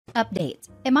Update.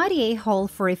 Am I the a-hole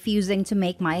for refusing to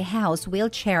make my house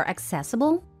wheelchair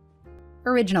accessible?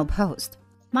 Original post.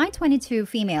 My 22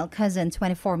 female cousin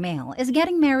 24 male is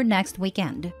getting married next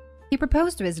weekend. He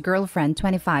proposed to his girlfriend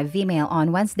 25 female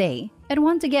on Wednesday and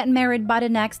want to get married by the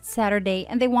next Saturday,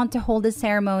 and they want to hold a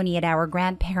ceremony at our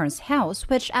grandparents' house,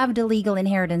 which I have the legal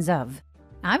inheritance of.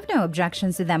 I have no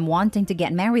objections to them wanting to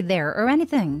get married there or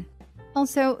anything.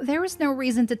 Also, there is no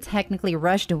reason to technically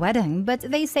rush the wedding, but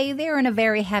they say they are in a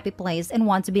very happy place and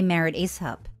want to be married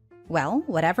ASAP. Well,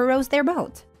 whatever rows their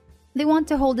boat. They want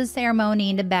to hold a ceremony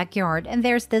in the backyard, and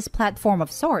there's this platform of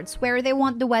sorts where they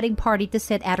want the wedding party to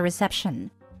sit at a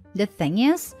reception. The thing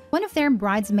is, one of their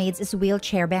bridesmaids is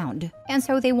wheelchair-bound, and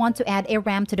so they want to add a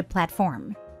ramp to the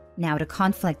platform. Now the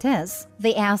conflict is,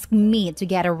 they ask me to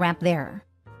get a ramp there.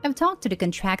 I've talked to the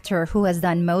contractor who has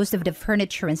done most of the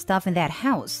furniture and stuff in that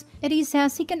house, and he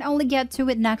says he can only get to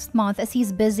it next month as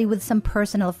he's busy with some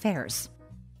personal affairs.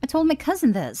 I told my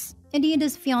cousin this, and he and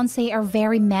his fiancée are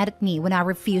very mad at me when I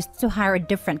refused to hire a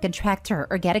different contractor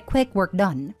or get a quick work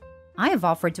done. I have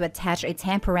offered to attach a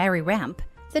temporary ramp,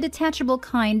 the detachable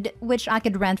kind which I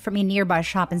could rent from a nearby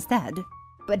shop instead.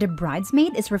 But the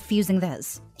bridesmaid is refusing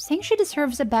this, saying she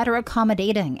deserves a better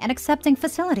accommodating and accepting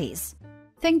facilities.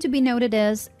 Thing to be noted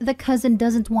is, the cousin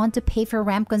doesn't want to pay for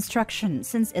ramp construction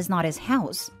since it's not his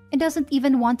house, and doesn't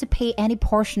even want to pay any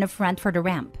portion of rent for the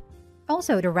ramp.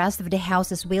 Also, the rest of the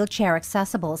house is wheelchair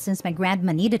accessible since my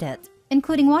grandma needed it,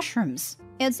 including washrooms.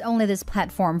 It's only this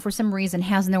platform for some reason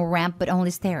has no ramp but only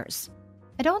stairs.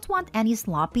 I don't want any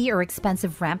sloppy or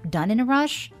expensive ramp done in a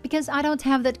rush because I don't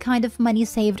have that kind of money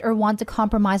saved or want to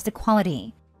compromise the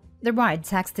quality. The bride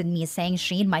texted me saying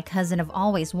she and my cousin have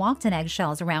always walked on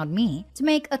eggshells around me to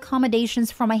make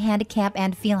accommodations for my handicap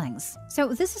and feelings. So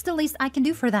this is the least I can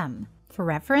do for them. For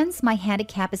reference, my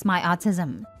handicap is my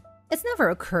autism. It's never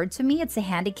occurred to me it's a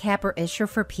handicap or issue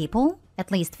for people,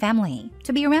 at least family,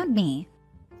 to be around me.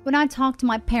 When I talked to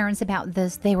my parents about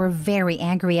this, they were very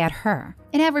angry at her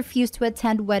and have refused to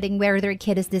attend a wedding where their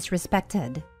kid is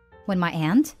disrespected. When my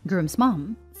aunt, groom's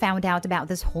mom, found out about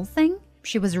this whole thing,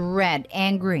 she was red,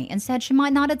 angry, and said she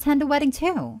might not attend the wedding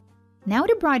too. Now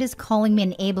the bride is calling me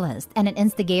an ableist and an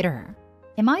instigator.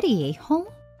 Am I the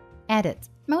a-hole? Edit.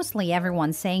 Mostly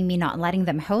everyone saying me not letting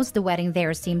them host the wedding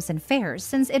there seems unfair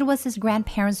since it was his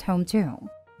grandparents' home too.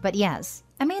 But yes,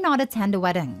 I may not attend the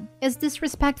wedding. It's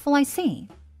disrespectful, I see.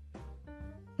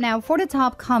 Now for the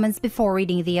top comments before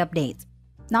reading the update.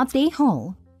 Not the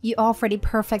a-hole. You offered a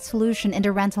perfect solution in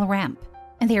the rental ramp,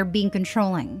 and they are being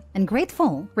controlling,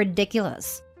 ungrateful,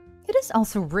 ridiculous. It is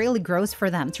also really gross for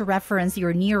them to reference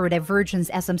your neurodivergence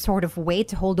as some sort of way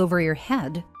to hold over your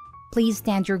head. Please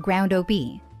stand your ground, OP.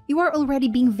 You are already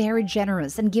being very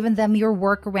generous and given them your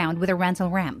workaround with a rental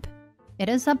ramp. It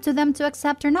is up to them to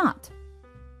accept or not.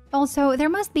 Also, there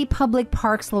must be public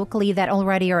parks locally that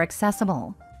already are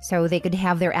accessible, so they could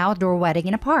have their outdoor wedding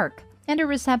in a park, and a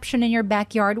reception in your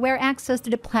backyard where access to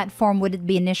the platform wouldn't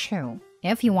be an issue.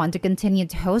 If you want to continue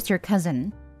to host your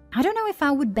cousin, I don't know if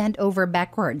I would bend over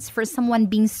backwards for someone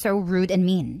being so rude and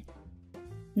mean.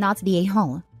 Not the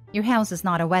a-hole. Your house is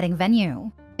not a wedding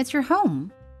venue. It's your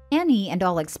home. Any and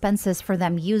all expenses for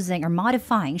them using or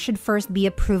modifying should first be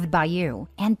approved by you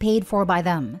and paid for by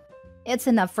them. It's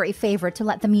enough for a favor to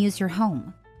let them use your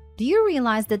home. Do you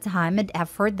realize the time and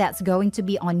effort that's going to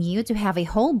be on you to have a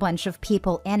whole bunch of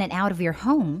people in and out of your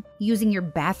home, using your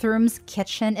bathrooms,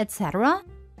 kitchen, etc.?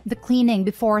 The cleaning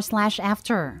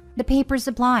before/after, the paper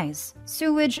supplies,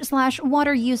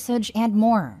 sewage/water usage, and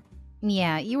more.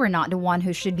 Yeah, you are not the one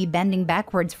who should be bending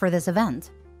backwards for this event.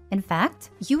 In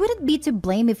fact, you wouldn't be to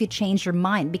blame if you changed your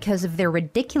mind because of their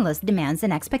ridiculous demands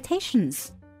and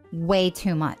expectations. Way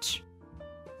too much.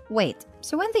 Wait,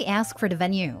 so when they ask for the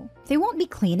venue, they won't be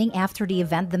cleaning after the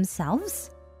event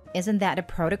themselves? Isn't that a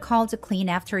protocol to clean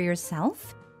after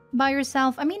yourself? By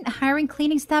yourself, I mean hiring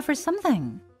cleaning staff or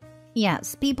something.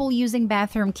 Yes, people using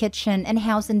bathroom, kitchen, and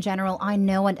house in general I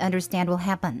know and understand will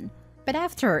happen. But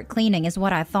after, cleaning is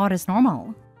what I thought is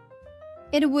normal.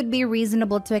 It would be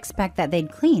reasonable to expect that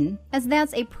they'd clean, as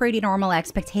that's a pretty normal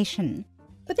expectation.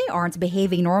 But they aren't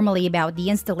behaving normally about the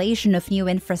installation of new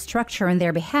infrastructure on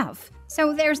their behalf,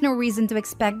 so there's no reason to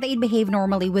expect they'd behave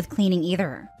normally with cleaning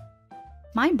either.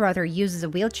 My brother uses a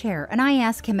wheelchair, and I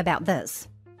asked him about this.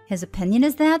 His opinion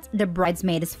is that the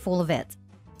bridesmaid is full of it.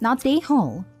 Not the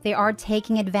a-hole, they are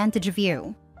taking advantage of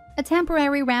you. A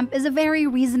temporary ramp is a very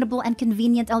reasonable and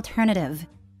convenient alternative.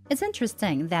 It's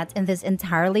interesting that in this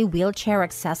entirely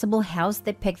wheelchair-accessible house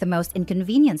they pick the most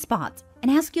inconvenient spot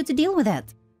and ask you to deal with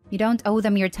it. You don't owe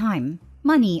them your time,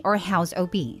 money, or house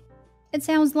OP. It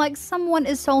sounds like someone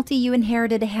is salty you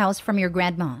inherited a house from your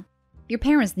grandma. Your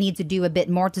parents need to do a bit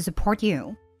more to support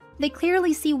you. They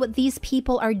clearly see what these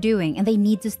people are doing and they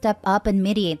need to step up and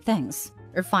mediate things.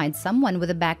 Or find someone with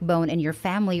a backbone in your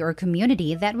family or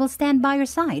community that will stand by your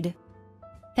side.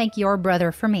 Thank your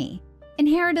brother for me.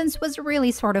 Inheritance was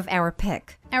really sort of our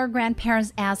pick. Our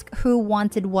grandparents asked who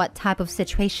wanted what type of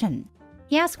situation.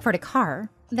 He asked for the car.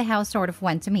 The house sort of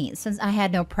went to me since I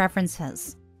had no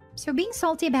preferences. So being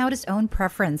salty about his own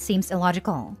preference seems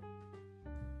illogical.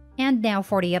 And now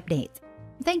for the update.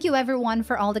 Thank you everyone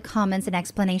for all the comments and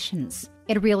explanations.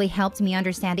 It really helped me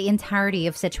understand the entirety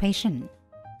of situation.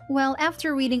 Well,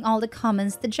 after reading all the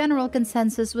comments, the general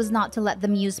consensus was not to let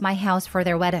them use my house for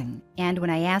their wedding. And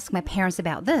when I asked my parents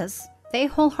about this, they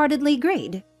wholeheartedly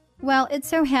agreed. Well, it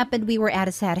so happened we were at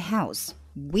a sad house.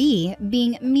 We,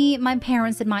 being me, my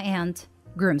parents, and my aunt,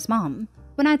 groom's mom.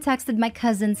 When I texted my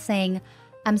cousin saying,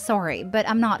 "I'm sorry, but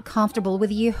I'm not comfortable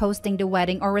with you hosting the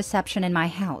wedding or reception in my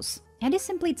house." And he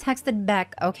simply texted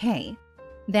back, "Okay."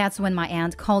 That's when my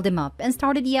aunt called him up and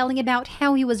started yelling about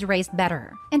how he was raised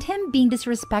better. And him being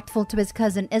disrespectful to his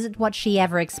cousin isn't what she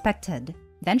ever expected.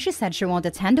 Then she said she won't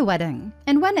attend the wedding.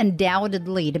 And when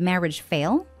undoubtedly the marriage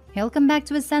failed, he'll come back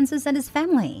to his senses and his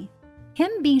family. Him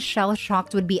being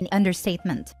shell-shocked would be an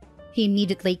understatement. He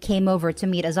immediately came over to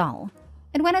meet us all.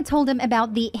 And when I told him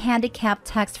about the handicapped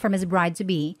text from his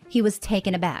bride-to-be, he was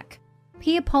taken aback.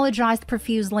 He apologized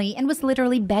profusely and was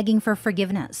literally begging for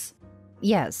forgiveness.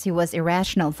 Yes, he was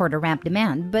irrational for the ramp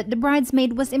demand, but the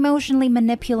bridesmaid was emotionally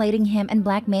manipulating him and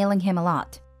blackmailing him a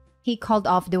lot. He called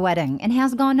off the wedding and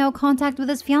has gone no contact with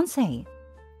his fiancée.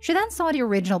 She then saw the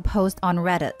original post on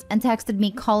Reddit and texted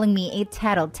me calling me a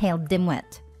tattletale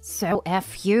dimwit. So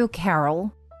F you,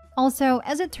 Carol. Also,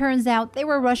 as it turns out, they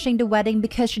were rushing the wedding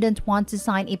because she didn't want to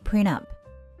sign a prenup.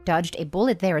 Dodged a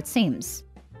bullet there, it seems.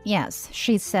 Yes,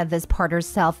 she said this part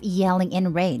herself, yelling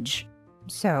in rage.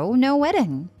 So, no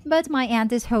wedding. But my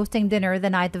aunt is hosting dinner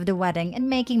the night of the wedding and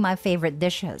making my favorite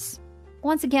dishes.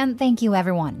 Once again, thank you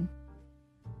everyone.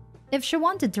 If she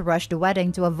wanted to rush the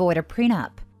wedding to avoid a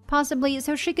prenup, possibly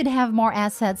so she could have more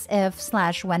assets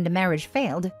if/when the marriage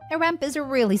failed, a ramp is a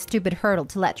really stupid hurdle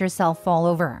to let yourself fall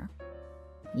over.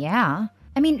 Yeah,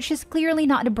 I mean, she's clearly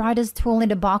not the brightest tool in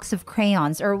the box of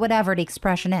crayons or whatever the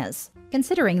expression is.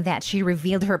 Considering that she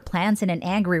revealed her plans in an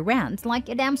angry rant like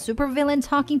a damn supervillain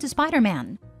talking to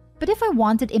Spider-Man. But if I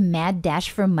wanted a mad dash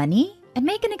for money, I'd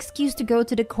make an excuse to go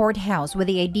to the courthouse with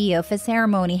the idea of a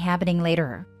ceremony happening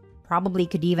later. Probably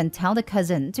could even tell the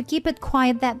cousin to keep it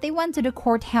quiet that they went to the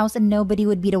courthouse and nobody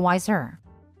would be the wiser.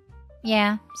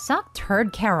 Yeah, suck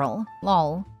turd, Carol.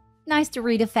 Lol. Nice to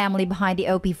read a family behind the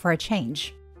OP for a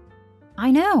change.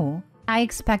 I know. I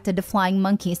expected the flying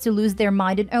monkeys to lose their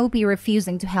mind and OP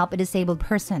refusing to help a disabled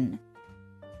person.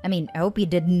 I mean, OP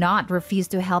did not refuse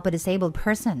to help a disabled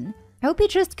person. OP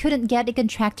just couldn't get a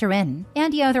contractor in,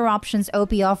 and the other options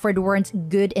OP offered weren't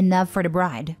good enough for the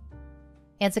bride.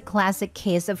 It's a classic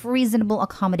case of reasonable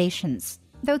accommodations,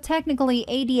 though technically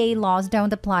ADA laws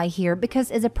don't apply here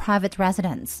because it's a private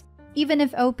residence. Even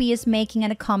if OP is making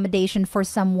an accommodation for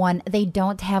someone, they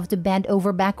don't have to bend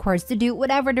over backwards to do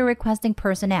whatever the requesting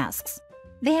person asks.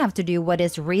 They have to do what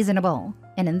is reasonable.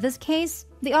 And in this case,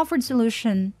 the offered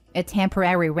solution, a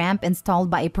temporary ramp installed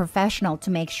by a professional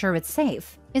to make sure it's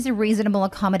safe, is a reasonable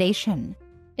accommodation.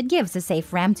 It gives a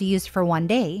safe ramp to use for one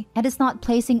day, and is not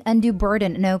placing undue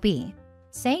burden on OP.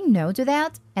 Saying no to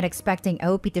that and expecting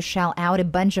OP to shell out a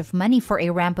bunch of money for a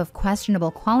ramp of questionable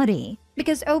quality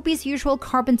because OP's usual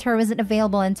carpenter isn't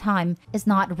available in time is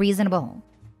not reasonable.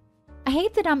 I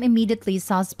hate that I'm immediately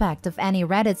suspect of any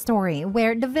Reddit story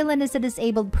where the villain is a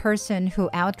disabled person who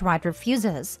outright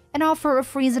refuses an offer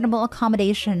of reasonable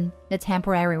accommodation, the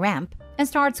temporary ramp, and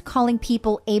starts calling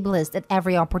people ableist at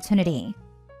every opportunity.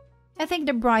 I think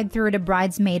the bride threw the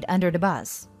bridesmaid under the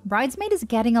bus. Bridesmaid is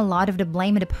getting a lot of the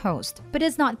blame in the post, but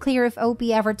it's not clear if OP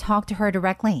ever talked to her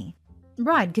directly.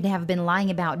 Bride could have been lying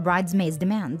about bridesmaid's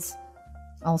demands.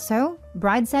 Also,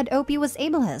 bride said OP was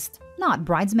ableist, not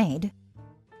bridesmaid.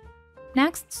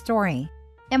 Next story.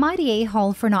 Am I the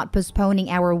a-hole for not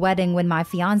postponing our wedding when my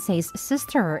fiancé's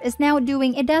sister is now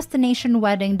doing a destination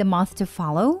wedding the month to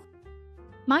follow?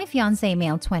 My fiancé,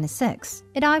 male 26,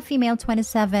 and I, female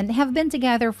 27, have been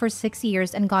together for 6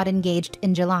 years and got engaged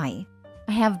in July.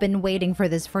 I have been waiting for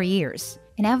this for years,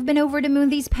 and I've been over the moon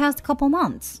these past couple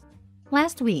months.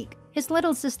 Last week, his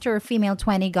little sister, female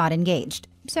 20, got engaged,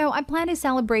 so I planned a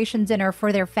celebration dinner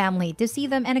for their family to see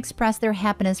them and express their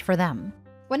happiness for them.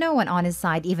 When no one on his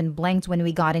side even blinked when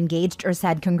we got engaged or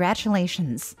said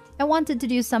congratulations, I wanted to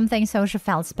do something so she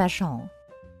felt special.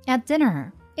 At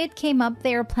dinner, it came up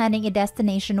they are planning a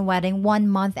destination wedding 1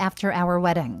 month after our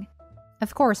wedding.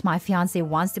 Of course, my fiancé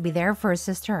wants to be there for his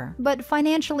sister, but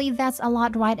financially that's a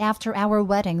lot right after our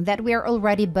wedding that we're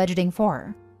already budgeting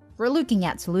for. We're looking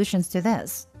at solutions to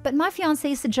this, but my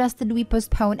fiancé suggested we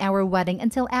postpone our wedding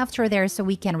until after there so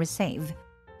we can resave.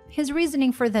 His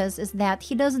reasoning for this is that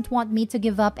he doesn't want me to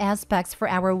give up aspects for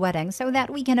our wedding so that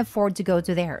we can afford to go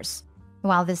to theirs.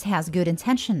 While this has good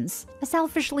intentions, I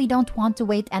selfishly don't want to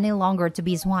wait any longer to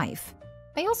be his wife.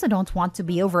 I also don't want to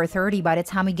be over 30 by the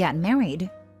time we get married.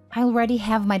 I already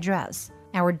have my dress,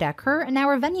 our decor, and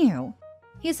our venue.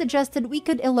 He suggested we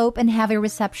could elope and have a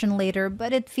reception later,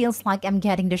 but it feels like I'm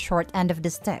getting the short end of the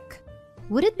stick.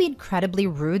 Would it be incredibly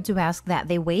rude to ask that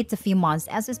they wait a few months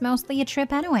as it's mostly a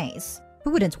trip anyways?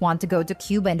 Who wouldn't want to go to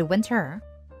Cuba in the winter?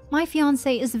 My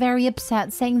fiancé is very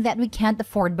upset, saying that we can't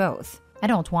afford both. I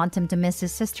don't want him to miss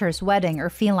his sister's wedding or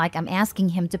feel like I'm asking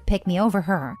him to pick me over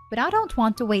her, but I don't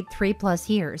want to wait 3+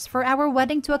 years for our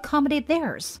wedding to accommodate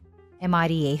theirs. Am I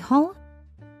the a-hole?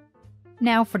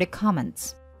 Now for the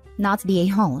comments. Not the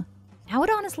a-hole. I would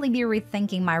honestly be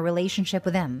rethinking my relationship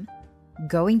with him.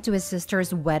 Going to his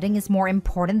sister's wedding is more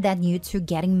important than you two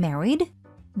getting married?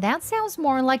 That sounds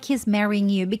more like he's marrying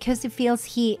you because he feels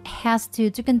he has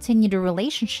to continue the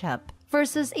relationship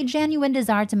versus a genuine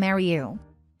desire to marry you.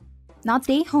 Not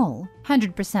the a-hole.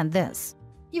 100% this.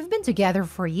 You've been together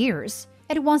for years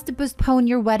and he wants to postpone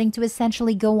your wedding to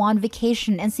essentially go on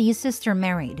vacation and see his sister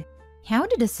married. How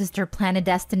did his sister plan a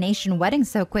destination wedding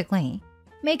so quickly?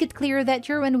 Make it clear that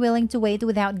you're unwilling to wait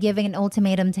without giving an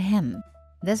ultimatum to him.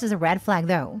 This is a red flag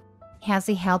though. Has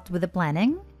he helped with the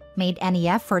planning? Made any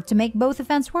effort to make both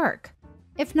events work?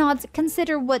 If not,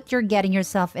 consider what you're getting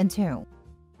yourself into.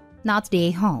 Not the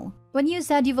a-hole. When you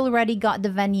said you've already got the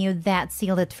venue, that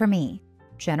sealed it for me.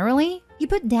 Generally, you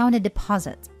put down a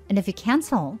deposit, and if you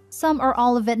cancel, some or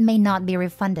all of it may not be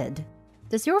refunded.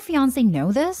 Does your fiancé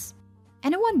know this?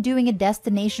 Anyone doing a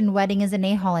destination wedding is an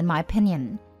a-hole in my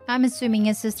opinion. I'm assuming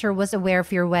his sister was aware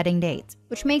of your wedding date,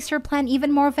 which makes her plan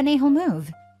even more of an a-hole move.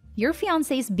 Your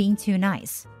fiancé is being too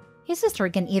nice. His sister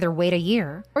can either wait a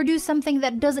year or do something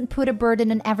that doesn't put a burden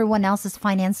on everyone else's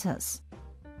finances.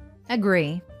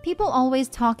 Agree. People always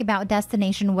talk about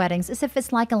destination weddings as if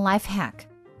it's like a life hack.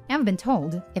 I've been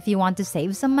told, if you want to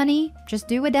save some money, just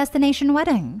do a destination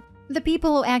wedding. The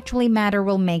people who actually matter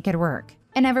will make it work,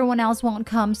 and everyone else won't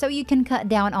come so you can cut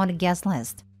down on a guest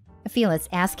list. I feel it's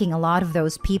asking a lot of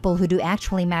those people who do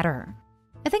actually matter.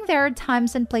 I think there are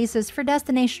times and places for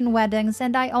destination weddings,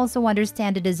 and I also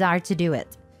understand the desire to do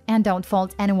it. And don't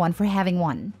fault anyone for having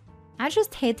one. I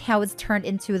just hate how it's turned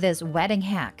into this wedding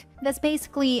hack. That's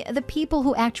basically the people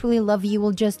who actually love you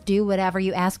will just do whatever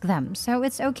you ask them, so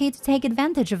it's okay to take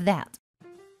advantage of that.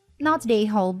 Not the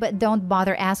a-hole, but don't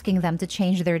bother asking them to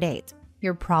change their date.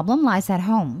 Your problem lies at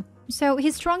home. So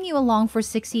he strung you along for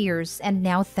 6 years and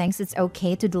now thinks it's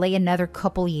okay to delay another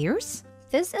couple years?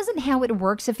 This isn't how it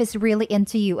works if he's really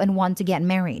into you and want to get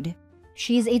married.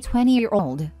 She's a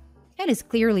 20-year-old and is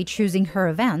clearly choosing her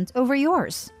event over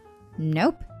yours.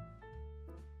 Nope.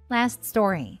 Last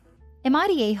story. Am I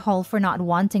the a-hole for not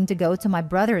wanting to go to my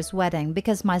brother's wedding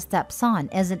because my stepson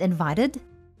isn't invited?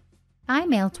 I,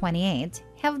 male 28,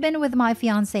 have been with my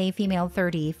fiancé, female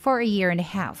 30, for a year and a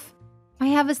half. I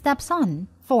have a stepson,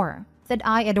 4, that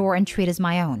I adore and treat as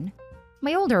my own.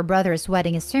 My older brother's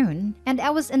wedding is soon, and I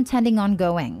was intending on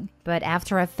going, but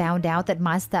after I found out that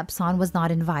my stepson was not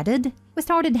invited, we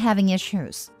started having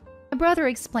issues. My brother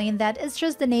explained that it's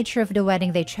just the nature of the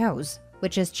wedding they chose,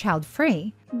 which is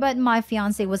child-free, but my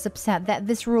fiancé was upset that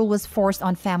this rule was forced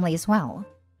on family as well.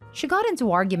 She got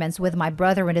into arguments with my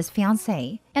brother and his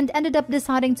fiancé, and ended up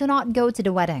deciding to not go to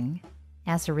the wedding.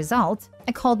 As a result,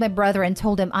 I called my brother and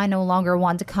told him I no longer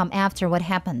want to come after what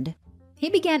happened. He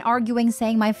began arguing,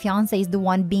 saying my fiancé is the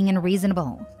one being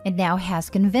unreasonable, and now has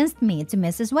convinced me to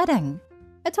miss his wedding.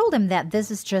 I told him that this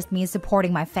is just me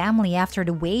supporting my family after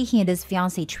the way he and his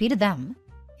fiancé treated them.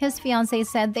 His fiancé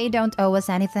said they don't owe us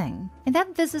anything, and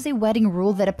that this is a wedding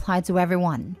rule that applied to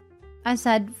everyone. I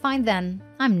said, fine then,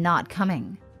 I'm not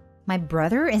coming. My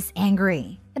brother is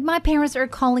angry, and my parents are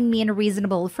calling me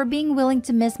unreasonable for being willing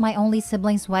to miss my only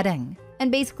sibling's wedding,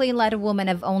 and basically let a woman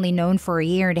I've only known for a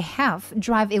year and a half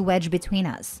drive a wedge between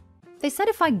us. They said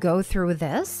if I go through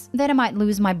this, then I might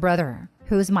lose my brother,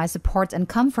 who's my support and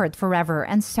comfort forever,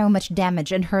 and so much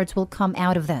damage and hurt will come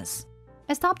out of this.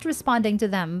 I stopped responding to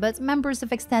them, but members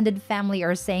of extended family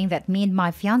are saying that me and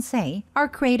my fiancé are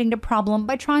creating the problem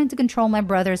by trying to control my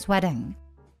brother's wedding.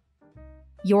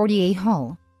 You're the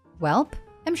a-hole. Welp,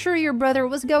 I'm sure your brother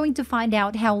was going to find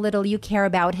out how little you care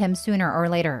about him sooner or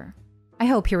later. I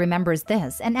hope he remembers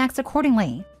this and acts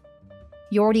accordingly.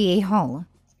 You're the a-hole.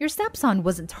 Your stepson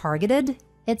wasn't targeted.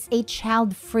 It's a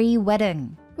child-free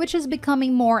wedding. which is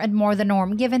becoming more and more the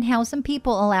norm given how some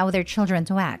people allow their children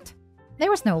to act. There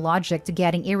was no logic to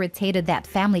getting irritated that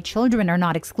family children are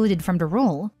not excluded from the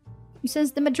rule.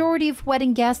 Since the majority of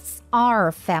wedding guests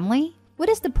are family, what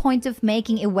is the point of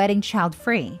making a wedding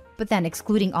child-free, but then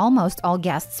excluding almost all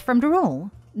guests from the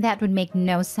rule? That would make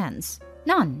no sense.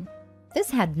 None. This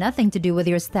had nothing to do with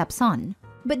your stepson,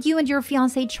 but you and your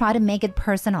fiancé try to make it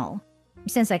personal.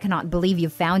 Since I cannot believe you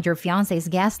found your fiancé's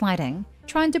gaslighting,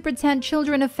 trying to pretend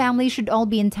children of family should all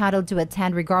be entitled to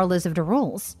attend regardless of the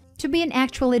rules. To be an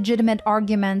actual legitimate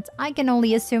argument, I can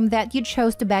only assume that you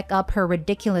chose to back up her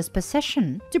ridiculous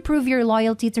position to prove your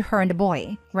loyalty to her and the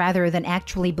boy, rather than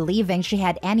actually believing she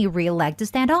had any real leg to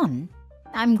stand on.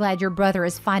 I'm glad your brother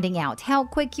is finding out how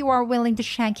quick you are willing to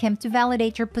shank him to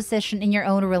validate your position in your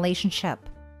own relationship.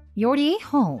 You're the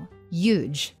a-hole.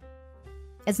 Huge.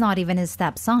 It's not even his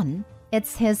stepson.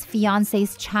 It's his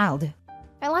fiancé's child.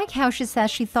 I like how she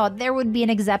says she thought there would be an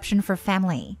exception for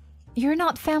family. You're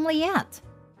not family yet.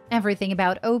 Everything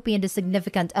about Opie and the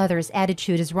significant other's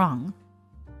attitude is wrong.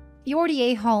 You're the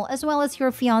a-hole as well as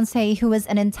your fiancé, who is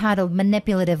an entitled,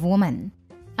 manipulative woman.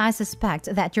 I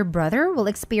suspect that your brother will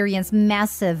experience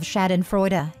massive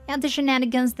schadenfreude and the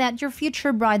shenanigans that your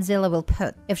future bridezilla will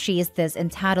put if she is this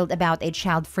entitled about a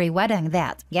child-free wedding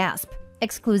that, gasp,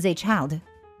 excludes a child.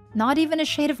 Not even a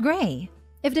shade of gray.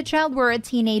 If the child were a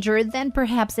teenager, then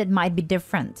perhaps it might be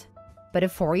different. But a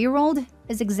 4-year-old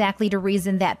is exactly the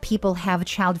reason that people have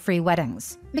child-free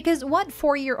weddings. Because what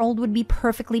 4-year-old would be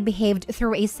perfectly behaved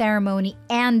through a ceremony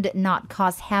and not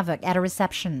cause havoc at a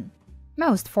reception?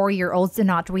 Most 4-year-olds do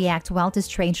not react well to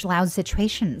strange loud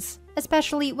situations,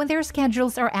 especially when their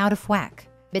schedules are out of whack.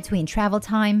 Between travel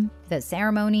time, the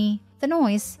ceremony, the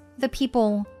noise, the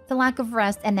people, the lack of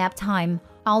rest and nap time,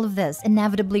 all of this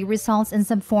inevitably results in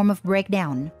some form of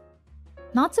breakdown.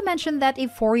 Not to mention that a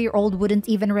 4-year-old wouldn't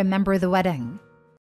even remember the wedding.